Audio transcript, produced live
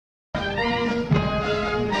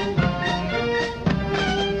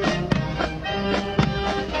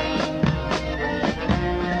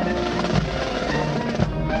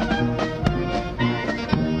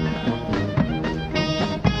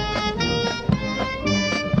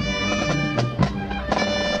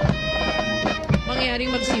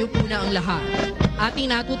Tumayo po na ang lahat. Ating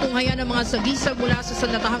natutunghayan ng mga sagisag mula sa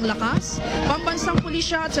Sandatahang Lakas, Pambansang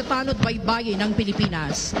Pulisya at sa Tanod Baybayin ng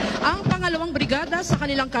Pilipinas. Ang pangalawang brigada sa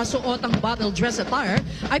kanilang kasuotang battle dress attire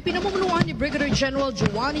ay pinamumunuan ni Brigadier General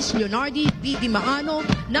Joanis Leonardi B. Dimaano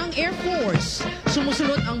ng Air Force.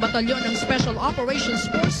 Sumusunod ang batalyon ng Special Operations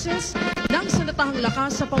Forces ng Sandatahang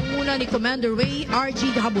Lakas sa pangunguna ni Commander Ray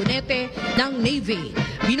R.G. Habonete ng Navy.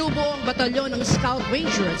 Binubuo ang batalyon ng Scout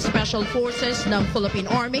Ranger at Special Forces ng Philippine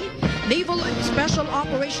Army, Naval Special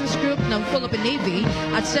Operations Group ng Philippine Navy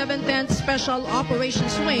at 7th Special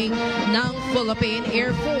Operations Wing ng Philippine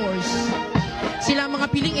Air Force. Sila mga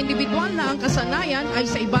piling individual na ang kasanayan ay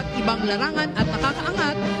sa iba't ibang larangan at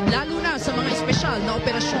nakakaangat lalo na sa mga espesyal na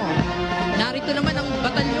operasyon. Narito naman ang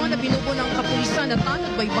batalyon na binubuo ng kapulisan na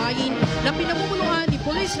Tanod Baybayin na pinamumunuan ni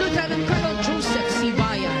Police Lieutenant Colonel Joseph C.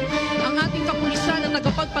 Bayan. Ang ating kapulisan na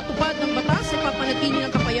tagapagpatupad ng batas ay papanatili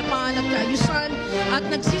ng kapayapaan at kaayusan at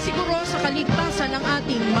nagsisiguro sa kaligtasan ng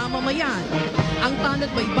ating mamamayan. Ang Tanod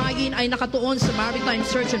Baybayin ay nakatuon sa Maritime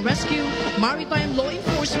Search and Rescue, Maritime Law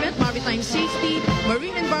Enforcement, Maritime Safety,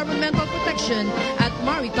 Marine Environmental Protection at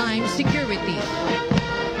Maritime Security.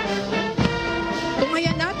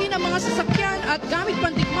 Tunghayan natin ang mga sasakyan at gamit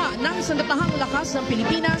pandigma ng Sandatahang Lakas ng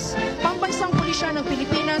Pilipinas, Pambansang Pulisya ng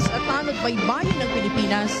Pilipinas at Tanod Baybayin ng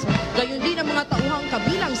Pilipinas, gayon din ang mga tauhang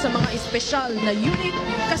kabilang sa mga espesyal na unit,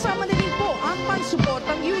 kasama na rin po ang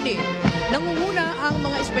pansuportang unit. Nangunguna ang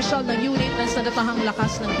mga espesyal na unit ng Sandatahang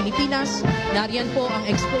Lakas ng Pilipinas. Nariyan po ang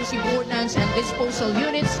Explosive Ordnance and Disposal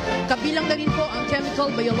Units, kabilang na rin po ang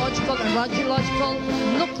Chemical, Biological and Radiological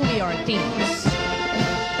Nuclear Teams.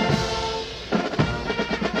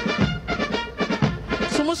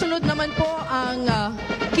 Sumusunod naman po ang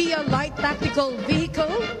Kia Light Tactical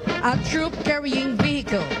Vehicle at Troop Carrying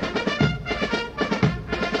Vehicle.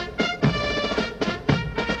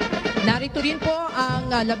 Narito rin po ang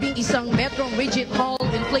 11 Metrong Rigid Hull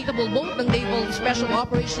Inflatable Boat ng Naval Special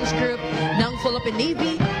Operations Group ng Philippine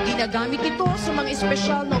Navy. Ginagamit ito sa mga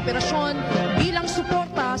espesyal na operasyon bilang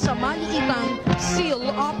suporta sa maliitang SEAL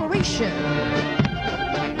operation.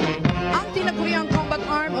 Ang tinaguriang combat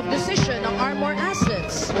arm of decision ng Armor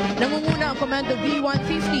Assets. Nangunguna ang Commando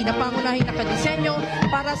B-150 na pangunahing nakadisenyo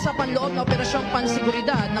para sa panloob na operasyong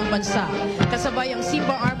pansiguridad ng bansa. Kasabay ang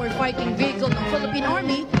Simba Armor Fighting Vehicle ng Philippine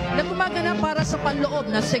Army na gumagana para sa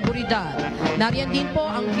panloob na seguridad. Nariyan din po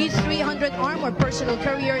ang V-300 Armor Personal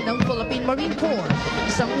Carrier ng Philippine Marine Corps.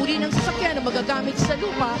 Isang uri ng sasakyan na magagamit sa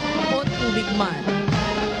lupa o tubig man.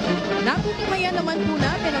 Natutunghayan naman po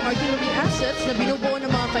natin ang artillery assets na binubuo ng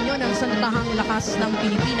mga kanyon ng Sandatahang Lakas ng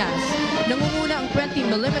Pilipinas. Nangunguna ang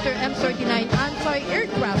 20mm M39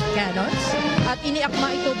 anti-aircraft cannons at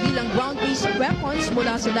iniakma ito bilang ground-based weapons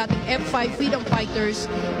mula sa dating F-5 Freedom Fighters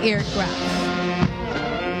aircraft.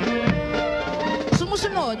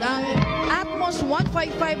 Sumusunod ang Atmos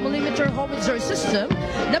 155mm howitzer system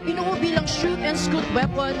na binuo bilang shoot-and-scoot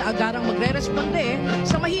weapon na agarang magre-responde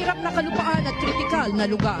sa mahirap na kalupaan at kritikal na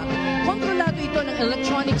lugar. Kontrolado ito ng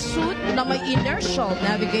electronic suit na may inertial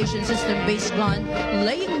navigation system-based gun,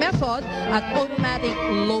 laying method at automatic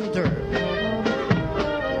loader.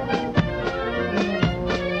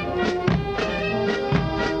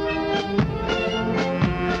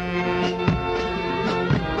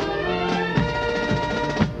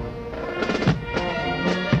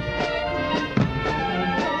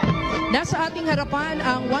 Nasa ating harapan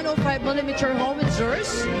ang 105mm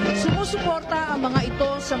howitzers. Sumusuporta ang mga ito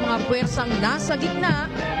sa mga puwersang nasa gitna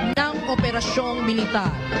ng operasyong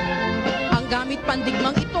militar. Ang gamit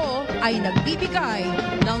pandigmang ito ay nagbibigay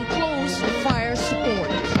ng close fire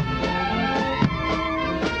support.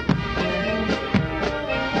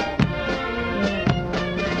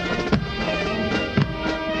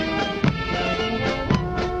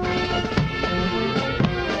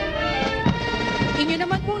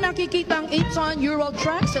 Nakikita ang 8-ton Ural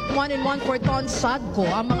Tracks at 1 1/4 ton Sadco.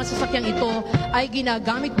 Ang mga sasakyang ito ay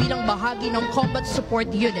ginagamit bilang bahagi ng combat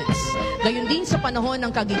support units. Gayon din sa panahon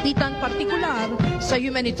ng kagipitan, partikular sa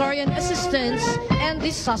humanitarian assistance and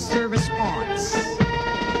disaster response.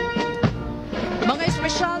 Mga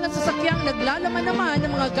espesyal na sasakyang naglalaman naman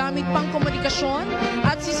ng mga gamit pang komunikasyon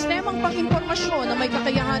at sistemang pang-impormasyon na may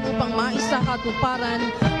kakayahan upang maisakatuparan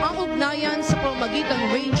ang ugnayan sa pamamagitan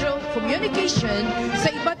ng radio communication sa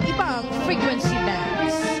iba't ibang frequency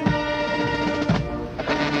bands.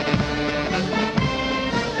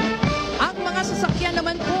 Ang mga sasakyan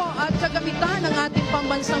naman po at kagamitan ng ating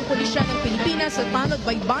pambansang pulisya ng Pilipinas sa tanod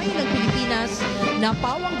baybayin ng Pilipinas na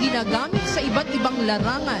pawang ginagamit sa iba't ibang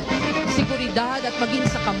larangan, seguridad at maging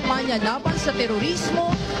sa kampanya laban sa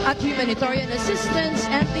terorismo at humanitarian assistance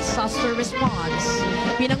and disaster response.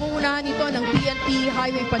 Pinangungunahan ito ng PNP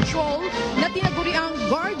Highway Patrol na tinaguriang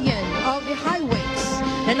Guardian of the Highways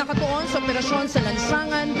na nakatuon sa operasyon sa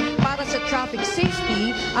lansangan para sa traffic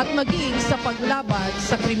safety at maging sa paglaban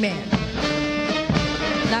sa krimen.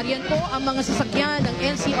 Nariyan po ang mga sasakyan ng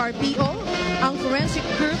NCRPO, ang Forensic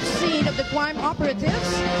Group Scene of the Crime Operatives,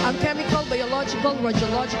 ang Chemical, Biological,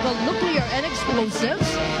 Radiological, Nuclear and Explosives,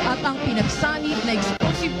 at ang pinagsanib na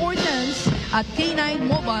Explosive Ordnance at K9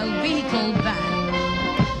 Mobile Vehicle Van.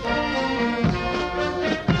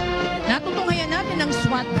 Natutunghayan natin ng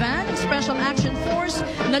SWAT Van, Special Action Force,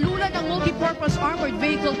 nalula ng Multipurpose Armored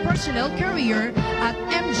Vehicle Personnel Carrier at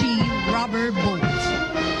MG Rubber Boat.